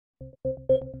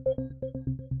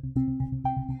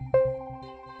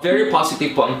Very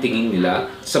positive po ang tingin nila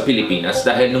sa Pilipinas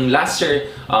dahil nung last year,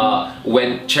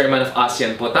 when chairman of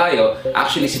ASEAN po tayo,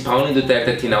 actually si Pangulong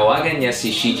Duterte tinawagan niya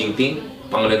si Xi Jinping,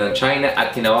 Pangulo ng China,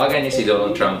 at tinawagan niya si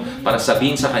Donald Trump para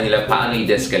sabihin sa kanila paano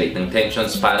i-de-escalate ng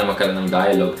tensions, paano magkaroon ng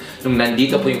dialogue. Nung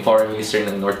nandito po yung foreign minister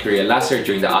ng North Korea last year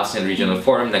during the ASEAN Regional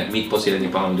Forum, nag-meet po sila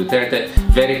ni Pangulong Duterte.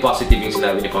 Very positive yung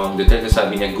sinabi ni Pangulong Duterte,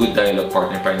 sabi niya good dialogue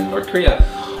partner pa rin ng North Korea.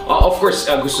 Of course,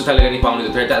 gusto talaga ni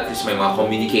Pangulong Duterte at least may mga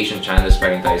communication channels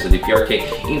pa rin tayo sa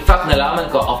DPRK. In fact,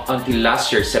 nalaman ko up until last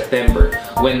year, September,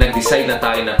 when nag-decide na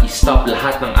tayo na i-stop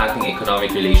lahat ng ating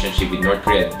economic relationship with North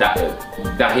Korea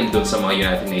dahil dun sa mga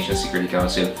United Nations Security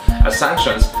Council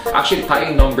sanctions, actually tayo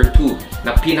yung number 2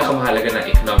 na pinakamahalaga na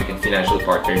economic and financial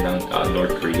partner ng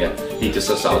North Korea dito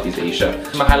sa Southeast Asia.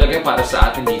 Mahalaga para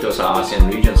sa atin dito sa ASEAN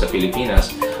region, sa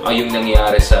Pilipinas, yung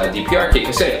nangyayari sa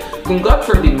DPRK kasi kung God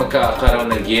forbid magkakaroon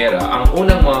ng giyera, ang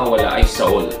unang mawawala ay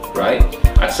Seoul, right?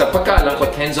 At sa pagkaalam ko,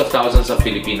 tens of thousands of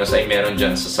Filipinos ay meron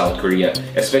dyan sa South Korea,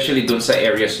 especially dun sa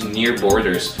areas near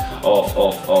borders of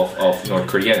North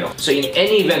Korea. No? So in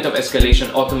any event of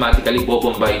escalation, automatically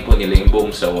bobombahin po nila yung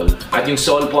buong Seoul. At yung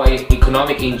Seoul po ay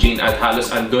economic engine at halos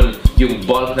andun yung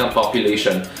bulk ng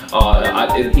population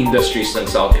at industries ng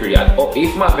South Korea. At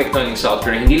if maapektuhan yung South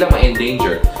Korea, hindi lang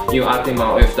ma-endanger yung ating mga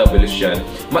OFWs dyan,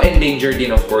 ma-endanger din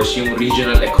of course yung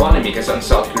regional economy kasi ang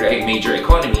South Korea ay major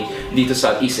economy dito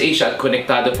sa East Asia at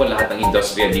konektado po lahat ng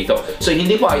industriya dito. So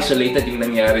hindi po isolated yung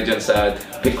nangyari dyan sa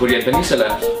Korean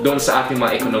Peninsula doon sa ating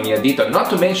mga ekonomiya dito.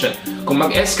 Not to mention, kung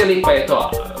mag-escalate pa ito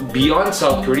beyond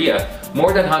South Korea,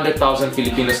 more than 100,000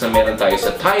 Filipinos na meron tayo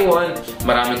sa Taiwan,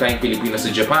 marami tayong Pilipino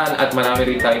sa Japan, at marami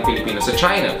rin tayong Pilipino sa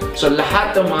China. So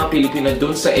lahat ng mga Pilipino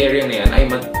doon sa area na yan ay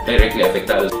directly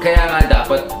affected. Kaya nga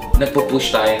dapat nagpo-push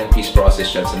tayo ng peace process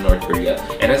dyan sa North Korea.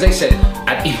 And as I said,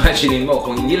 at imagine mo,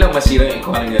 kung hindi lang masira yung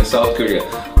economy ng South Korea,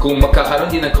 kung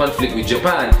magkakaroon din ng conflict with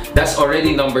Japan, that's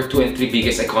already number 2 and 3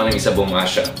 biggest economy sa buong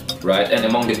Asia, right? And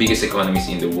among the biggest economies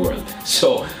in the world.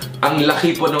 So, ang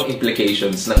laki po ng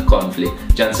implications ng conflict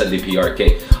dyan sa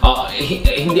DPRK.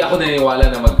 Hindi ako naniniwala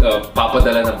na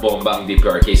magpapadala ng bomba ang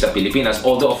DPRK sa Pilipinas,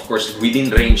 although of course within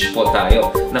range po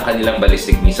tayo ng kanilang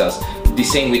ballistic missiles. The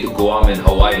same with Guam and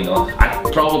Hawaii, no? At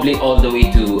probably all the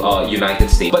way to United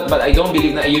States. But I don't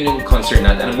believe na yun yung concern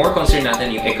natin. Ang more concern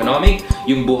natin yung economic,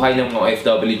 yung buhay ng mga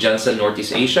OFW dyan sa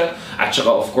Northeast Asia, at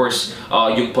saka of course,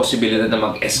 yung posibilidad na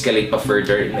mag-escalate pa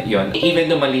further yun.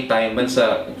 Even though mali tayong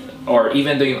bansa, or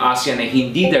even though yung ASEAN ay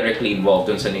hindi directly involved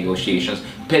dun sa negotiations,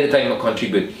 pwede tayong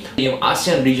mag-contribute. Yung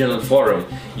ASEAN Regional Forum,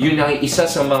 yun ay isa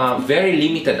sa mga very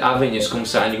limited avenues kung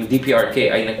saan yung DPRK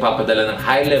ay nagpapadala ng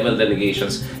high-level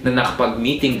delegations na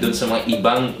nakapag-meeting dun sa mga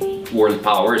ibang world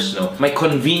powers, no? May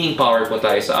convening power po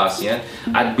tayo sa ASEAN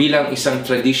at bilang isang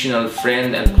traditional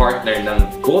friend and partner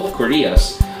ng both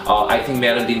Koreas, I think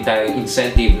meron din tayong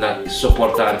incentive na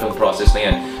supportahan tong process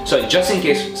na yan. So just in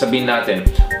case sabihin natin,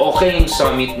 okay yung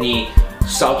summit ni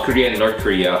South Korea and North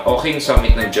Korea, okay yung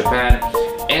summit ng Japan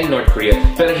and North Korea,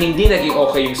 pero hindi naging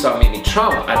okay yung summit ni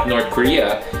Trump at North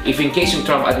Korea. If in case yung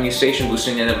Trump administration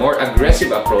gusto niya na more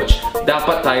aggressive approach,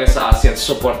 dapat tayo sa ASEAN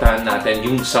supportahan natin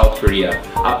yung South Korea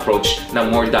approach na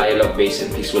more dialogue-based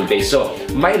and peaceful-based. So,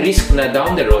 may risk na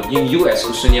down the road, yung US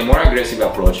gusto niya more aggressive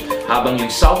approach, habang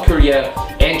yung South Korea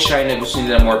and China gusto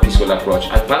nila more peaceful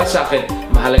approach. At para sa akin,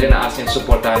 mahalaga na ASEAN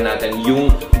supportahan natin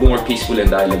yung more peaceful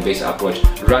and dialogue-based approach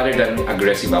rather than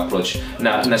aggressive approach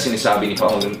na sinasabi ni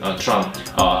Pangulong Trump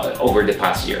over the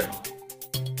past year.